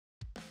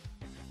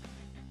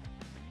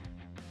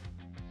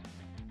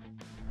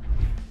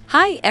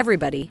Hi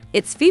everybody,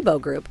 it's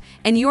FIBO Group,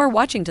 and you are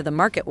watching to the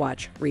Market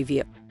Watch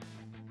review.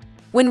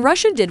 When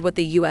Russia did what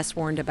the US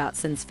warned about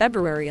since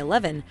February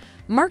 11,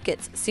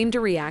 markets seemed to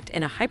react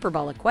in a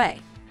hyperbolic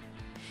way.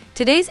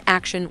 Today's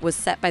action was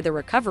set by the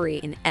recovery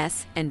in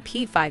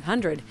S&P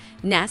 500,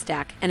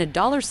 NASDAQ, and a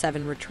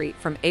 $7 retreat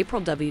from April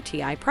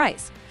WTI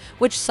price,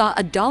 which saw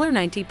a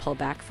 $90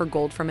 pullback for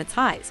gold from its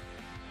highs.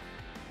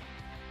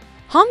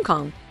 Hong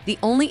Kong, the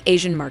only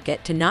Asian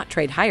market to not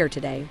trade higher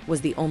today, was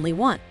the only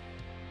one.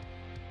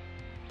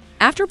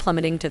 After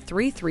plummeting to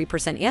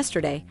 3%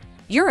 yesterday,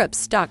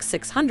 Europe's Stoxx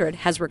 600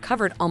 has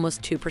recovered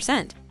almost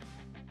 2%.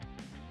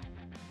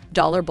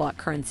 Dollar-bloc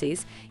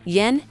currencies,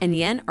 yen and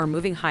yen are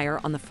moving higher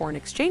on the foreign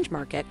exchange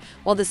market,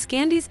 while the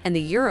Scandis and the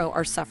euro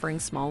are suffering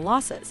small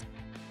losses.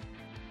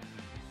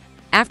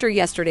 After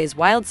yesterday's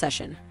wild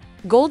session,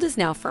 gold is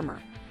now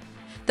firmer.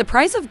 The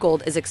price of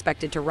gold is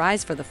expected to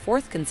rise for the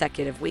fourth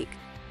consecutive week.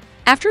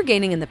 After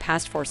gaining in the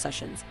past 4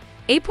 sessions,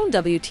 April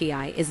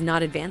WTI is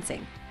not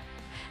advancing.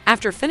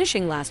 After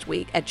finishing last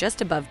week at just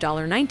above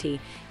 $90,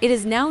 it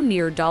is now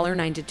near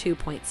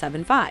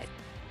 $92.75.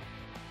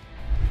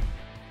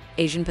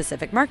 Asian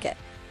Pacific market.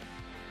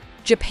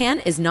 Japan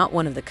is not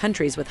one of the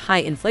countries with high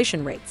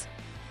inflation rates.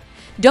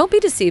 Don't be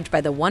deceived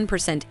by the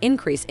 1%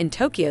 increase in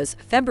Tokyo's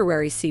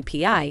February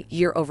CPI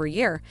year over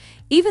year,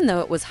 even though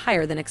it was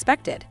higher than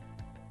expected.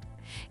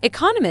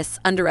 Economists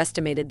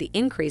underestimated the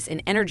increase in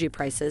energy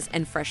prices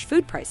and fresh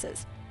food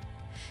prices.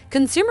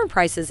 Consumer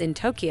prices in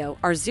Tokyo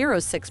are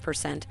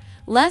 0.6%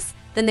 less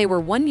than they were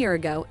 1 year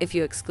ago if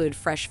you exclude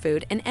fresh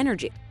food and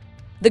energy.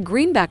 The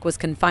greenback was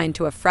confined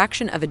to a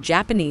fraction of a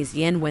Japanese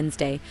yen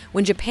Wednesday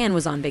when Japan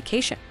was on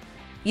vacation.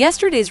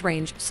 Yesterday's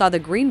range saw the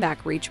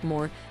greenback reach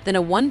more than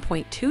a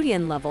 1.2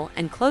 yen level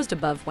and closed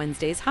above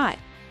Wednesday's high.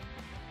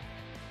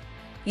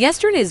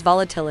 Yesterday's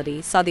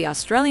volatility saw the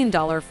Australian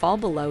dollar fall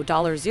below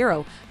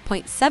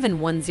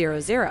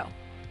 $0.7100.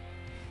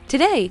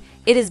 Today,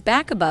 it is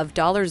back above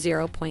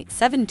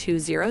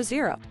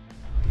 $0.7200.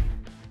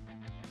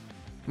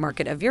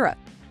 Market of Europe.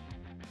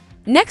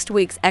 Next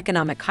week's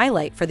economic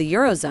highlight for the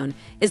Eurozone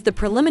is the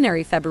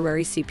preliminary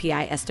February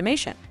CPI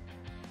estimation.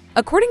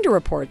 According to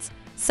reports,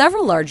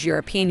 several large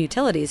European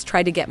utilities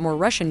tried to get more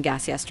Russian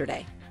gas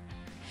yesterday.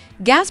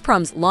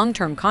 Gazprom's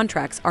long-term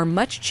contracts are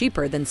much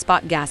cheaper than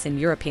spot gas in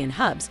European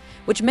hubs,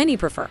 which many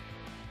prefer.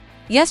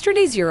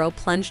 Yesterday's euro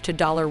plunged to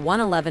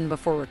 $1.11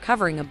 before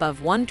recovering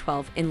above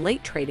 $1.12 in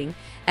late trading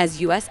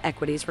as U.S.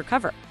 equities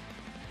recover.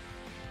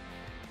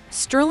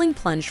 Sterling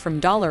plunged from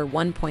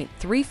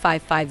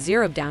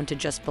 $1.3550 down to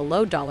just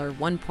below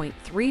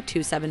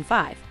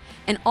 $1.3275,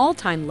 an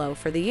all-time low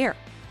for the year.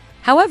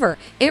 However,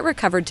 it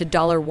recovered to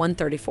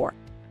 $1.34.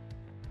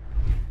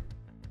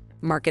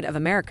 Market of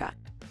America.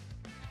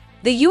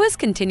 The U.S.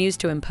 continues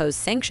to impose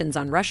sanctions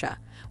on Russia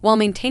while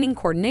maintaining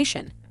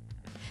coordination.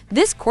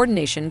 This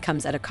coordination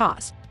comes at a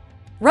cost.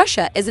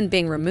 Russia isn't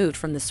being removed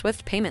from the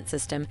SWIFT payment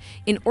system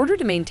in order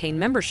to maintain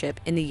membership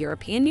in the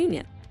European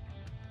Union.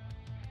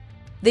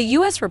 The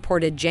U.S.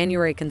 reported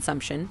January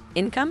consumption,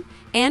 income,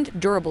 and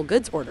durable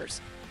goods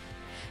orders.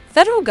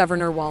 Federal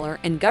Governor Waller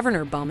and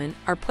Governor Bowman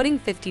are putting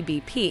 50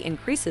 BP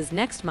increases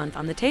next month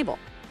on the table.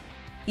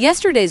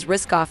 Yesterday's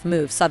risk-off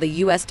move saw the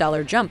U.S.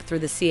 dollar jump through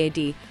the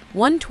CAD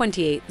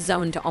 128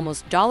 zone to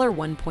almost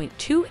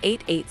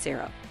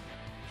 $1.2880.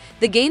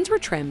 The gains were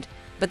trimmed,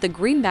 but the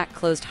greenback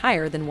closed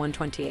higher than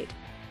 128.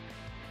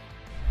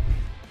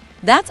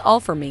 That's all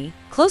for me.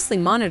 Closely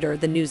monitor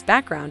the news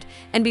background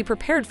and be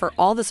prepared for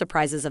all the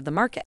surprises of the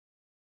market.